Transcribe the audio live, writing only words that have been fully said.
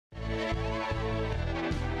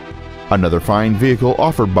Another fine vehicle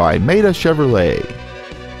offered by Maita Chevrolet.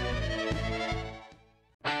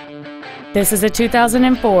 This is a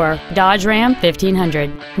 2004 Dodge Ram 1500.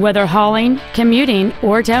 Whether hauling, commuting,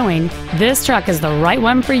 or towing, this truck is the right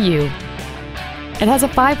one for you. It has a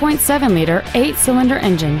 5.7-liter 8-cylinder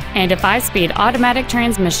engine and a 5-speed automatic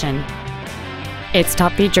transmission. Its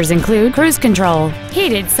top features include cruise control,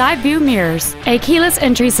 heated side view mirrors, a keyless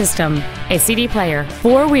entry system, a CD player,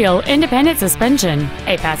 4-wheel independent suspension,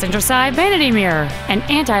 a passenger side vanity mirror, an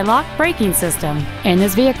anti-lock braking system, and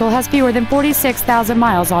this vehicle has fewer than 46,000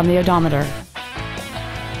 miles on the odometer.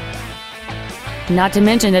 Not to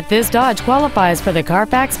mention that this Dodge qualifies for the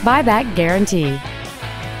Carfax buyback guarantee.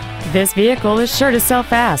 This vehicle is sure to sell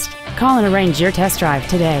fast. Call and arrange your test drive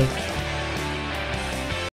today.